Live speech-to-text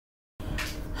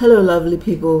Hello lovely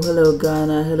people, hello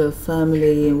Ghana, hello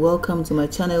family, and welcome to my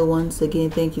channel once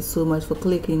again. Thank you so much for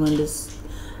clicking on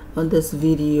this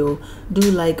video. Do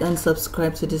like and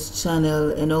subscribe to this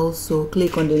channel, and also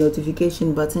click on the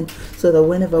notification button so that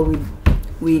whenever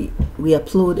we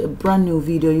upload a brand new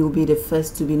video, you'll be the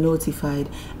first to be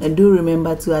notified. And do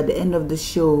remember to, at the end of the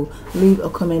show, leave a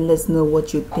comment. Let's know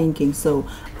what you're thinking. So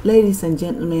ladies and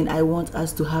gentlemen, I want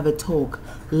us to have a talk.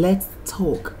 Let's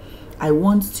talk. I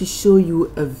want to show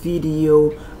you a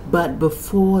video, but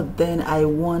before then I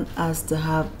want us to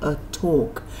have a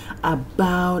talk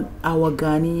about our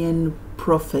Ghanaian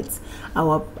prophets,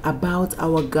 about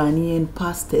our Ghanaian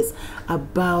pastors,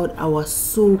 about our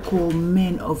so-called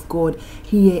men of God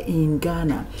here in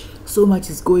Ghana. So much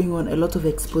is going on. A lot of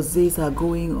exposés are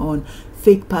going on.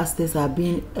 Fake pastors are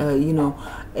being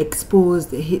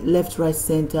exposed, hit left, right,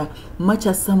 center. Much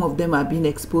as some of them are being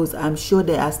exposed, I'm sure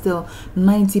there are still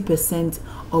 90%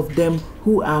 of them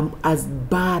who are as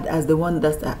bad as the ones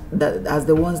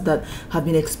that have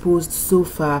been exposed so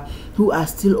far, who are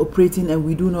still operating and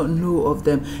we do not know of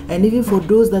them. And even for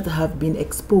those that have been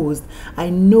exposed,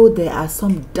 I know there are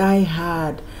some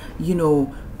die-hard,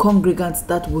 congregants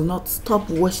that will not stop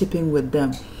worshiping with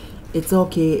them. It's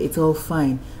okay, it's all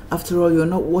fine. After all, you're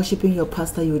not worshiping your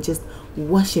pastor, you're just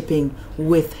worshiping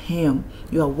with him.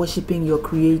 You are worshiping your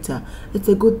creator. It's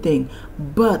a good thing.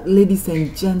 But ladies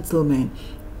and gentlemen,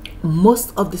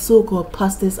 most of the so-called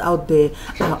pastors out there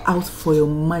are out for your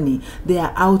money. They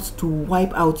are out to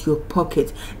wipe out your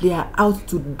pocket. They are out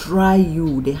to dry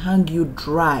you. They hang you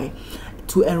dry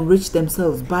to enrich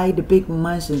themselves, buy the big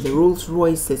mansions, the Rolls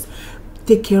Royces,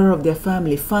 take care of their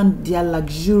family, fund their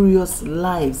luxurious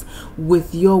lives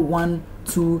with your 1,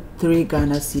 2, 3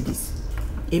 Ghana cedis.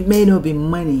 It may not be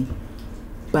money,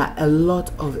 but a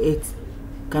lot of it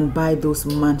can buy those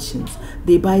mansions.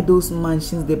 They buy those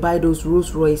mansions, they buy those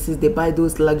Rolls Royces, they buy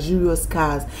those luxurious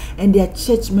cars, and their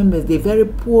church members, the very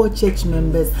poor church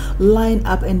members, line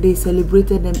up and they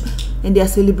celebrated them, and they are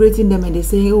celebrating them, and they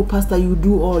say, "Oh, pastor, you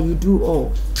do all, you do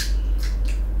all."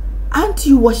 Aren't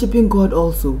you worshiping God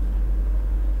also?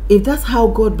 If that's how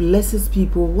God blesses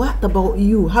people, what about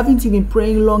you? Haven't you been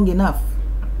praying long enough?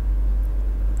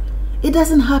 It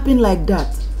doesn't happen like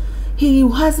that. He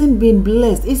hasn't been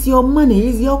blessed. It's your money,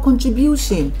 it's your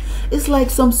contribution. It's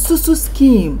like some susu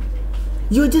scheme.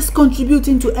 You're just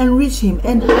contributing to enrich him.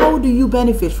 And how do you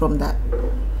benefit from that?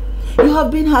 You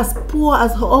have been as poor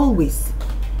as always.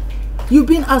 You've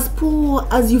been as poor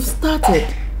as you've started.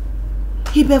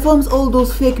 He performs all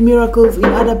those fake miracles in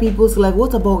other people's life.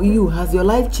 What about you? Has your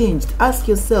life changed? Ask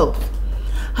yourself.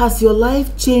 Has your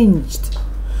life changed?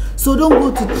 So don't go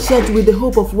to church with the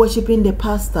hope of worshiping the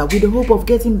pastor, with the hope of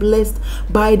getting blessed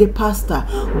by the pastor.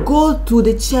 Go to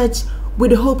the church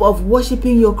with the hope of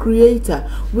worshiping your creator,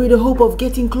 with the hope of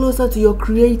getting closer to your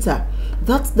creator.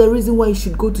 That's the reason why you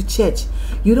should go to church.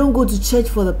 You don't go to church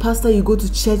for the pastor, you go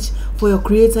to church for your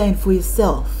creator and for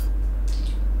yourself.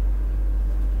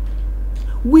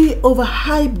 We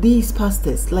overhype these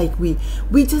pastors, like we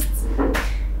just,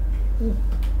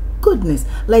 goodness,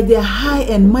 like they're high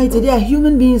and mighty. They are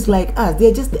human beings like us.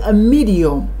 They're just a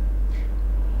medium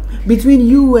between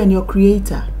you and your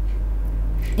creator.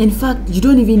 In fact, you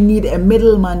don't even need a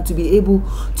middleman to be able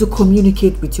to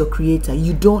communicate with your creator.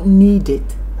 You don't need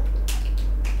it.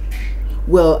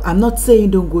 Well, I'm not saying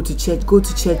don't go to church. Go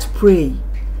to church, pray,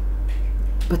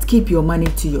 but keep your money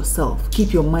to yourself.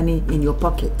 Keep your money in your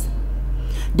pocket.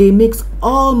 They mix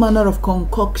all manner of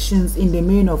concoctions in the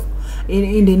name of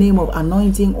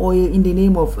anointing oil, in the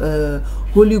name of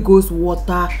Holy Ghost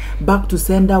water, back to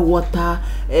sender water,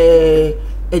 a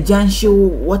Jansho,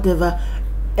 whatever,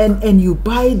 and you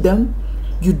buy them,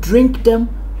 you drink them.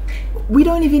 We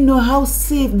don't even know how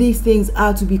safe these things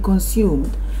are to be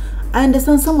consumed. I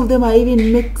understand some of them are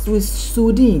even mixed with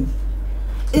sodium.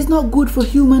 It's not good for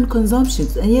human consumption,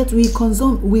 and yet we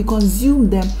consume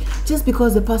them just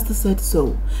because the pastor said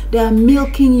so. They are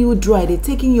milking you dry. They're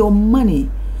taking your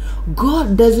money.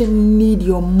 God doesn't need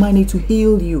your money to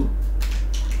heal you.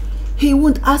 He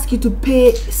won't ask you to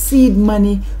pay seed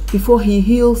money before he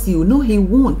heals you. No, he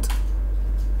won't.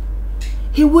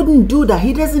 He wouldn't do that.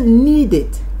 He doesn't need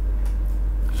it.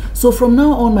 So from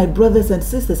now on, my brothers and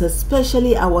sisters,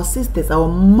 especially our sisters, our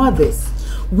mothers,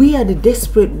 we are the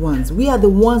desperate ones. We are the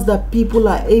ones that people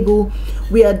are able,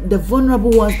 we are the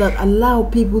vulnerable ones that allow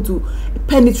people to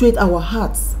penetrate our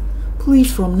hearts.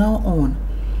 Please, from now on,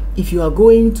 if you are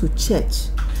going to church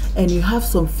and you have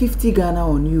some 50 Ghana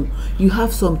on you, you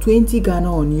have some 20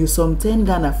 Ghana on you, some 10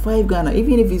 Ghana, 5 Ghana,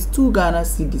 even if it's 2 Ghana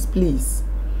cedis, please.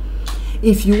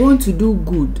 If you want to do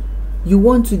good, you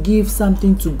want to give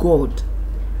something to God,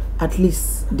 at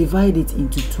least divide it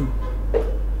into 2.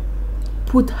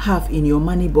 put half in your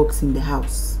money box in the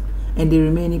house, and the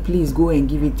remaining, please go and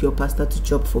give it to your pastor to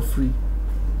chop for free.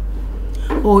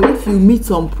 Or if you meet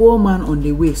some poor man on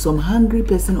the way, some hungry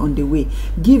person on the way,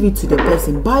 give it to the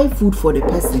person. Buy food for the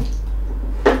person,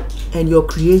 and your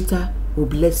Creator will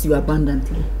bless you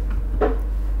abundantly.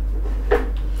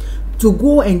 To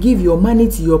go and give your money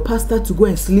to your pastor to go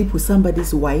and sleep with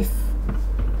somebody's wife,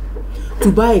 to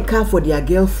buy a car for their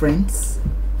girlfriends,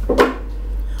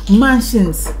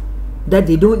 mansions that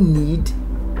they don't need,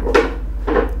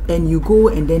 and you go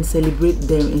and then celebrate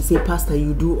them and say, Pastor,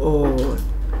 you do all.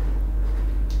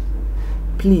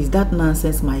 Please, that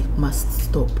nonsense must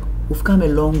stop. We've come a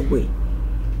long way.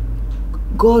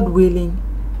 God willing,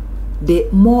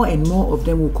 more and more of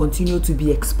them will continue to be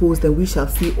exposed, and we shall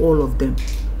see all of them.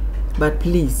 But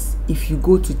please, if you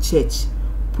go to church,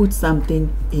 put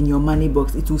something in your money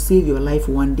box. It will save your life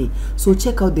one day. So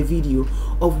check out the video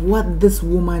of what this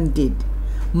woman did.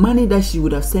 Money that she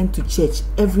would have sent to church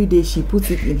every day, she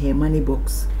puts it in her money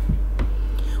box.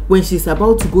 When she's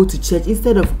about to go to church,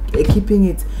 instead of keeping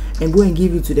it and go and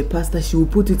give it to the pastor, she will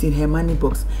put it in her money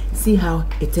box. See how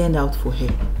it turned out for her,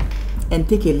 and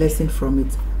take a lesson from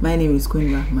it. My name is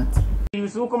Queen Rahmat.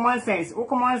 Use common sense.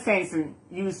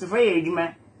 Use for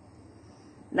you,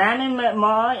 Nana,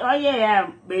 oh yeah,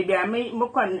 baby, I may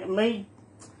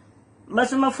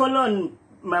must follow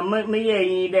my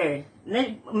there.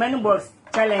 Many box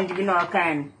challenge you know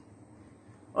kind.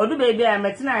 Or do baby, I'm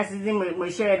at nice in my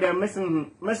share the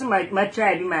missing my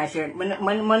try be my share.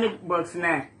 Money box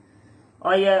now.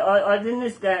 Or yeah, or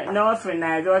this guy no offering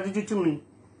as or did you to me.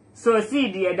 So see,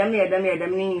 dear, dummy,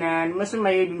 and must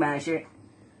my my share.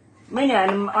 Many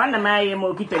on the my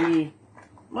more kitty.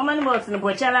 Money box in the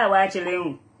Pochella watch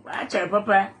alone. Watch her,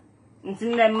 papa.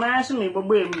 Until the mash me,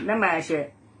 boom, na my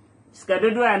share.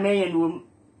 Scadodo a million womb.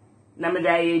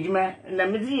 Namada Ejima,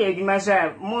 Namadi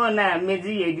Ejima, more na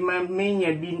Medi Ejima,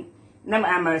 mania bean, Nam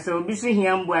Ama, so be seen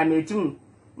here, boy, me too.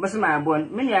 Must my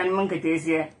born, many and monkeys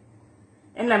here.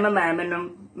 And Namma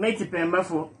Manum, made it pen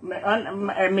buffo, on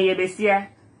me besia,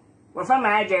 or from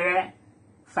my jera,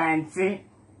 fancy.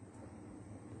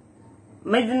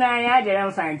 Medina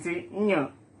Yajara fancy,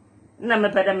 no.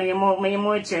 Namapeda may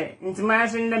more chair, into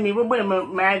marching the me will be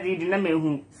my deed in a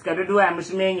me, Scadodo, I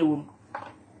must mean you.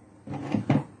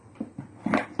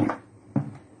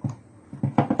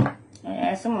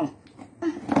 Some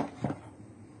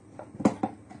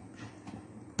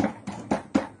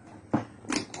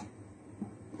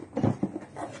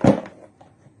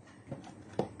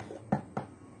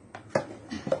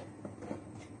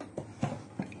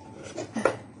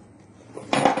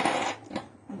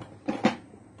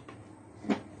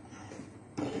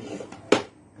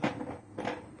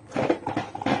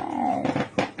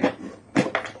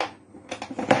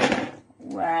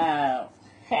wow.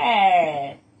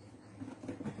 Hey.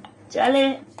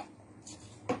 Charlie,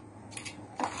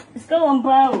 let's go on,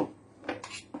 bro.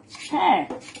 Hey,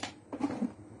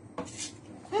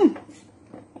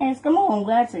 let's come on,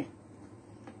 Glatty.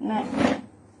 Now,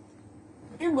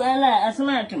 you will as a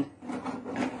matter.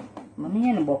 Mammy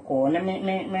and a boko, let me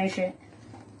make sure.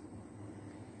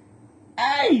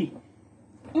 Aye,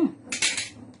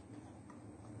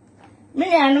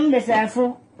 me, I know the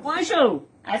sample. One show,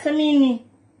 as a mini.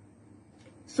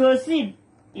 So, see.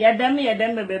 Yadami,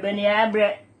 baby,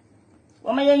 bread.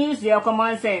 What may you use your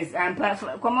common sense and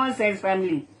common sense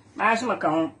family? Mash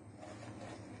Macon.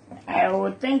 I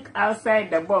will think outside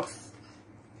the box.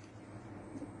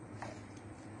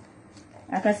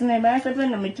 I can see my bass up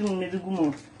in the meeting with the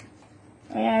gumo.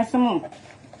 I ask some more.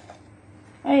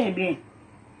 Hey, be.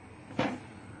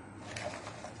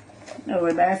 No,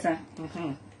 we're bassa.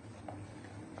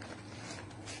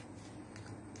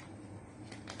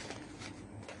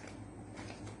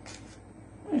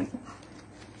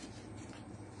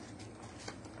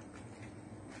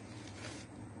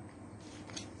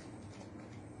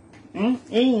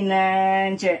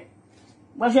 Nanche.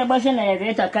 What's your bushing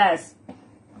at a cast?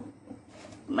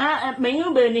 May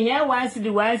you be here once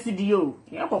the you.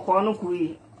 You're a corner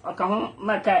queen, or come home,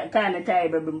 my kind of tie,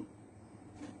 baby.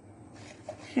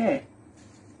 Sure.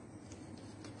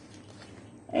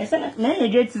 I said, may you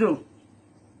get through.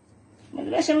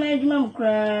 Maybe I made mum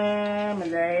cry,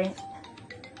 my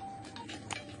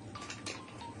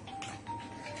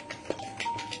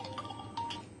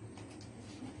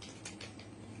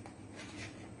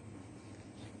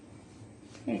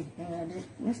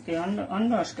Mr.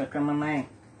 Ondoska come my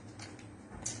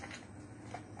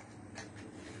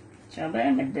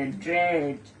Chabam the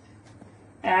dread.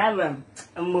 Avam,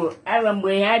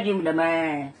 we had him the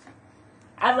man.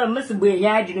 Avam must be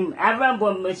had him, Avam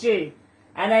bon monsieur,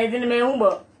 and I didn't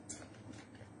know.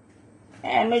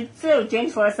 Me too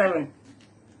 24/7.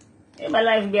 My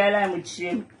life be alarm with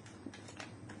you.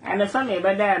 And the family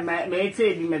but that may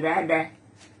take me that.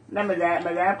 Number that,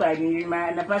 but I quite in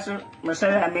my person,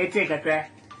 Masala may take a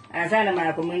crack. And sign of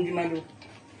my community.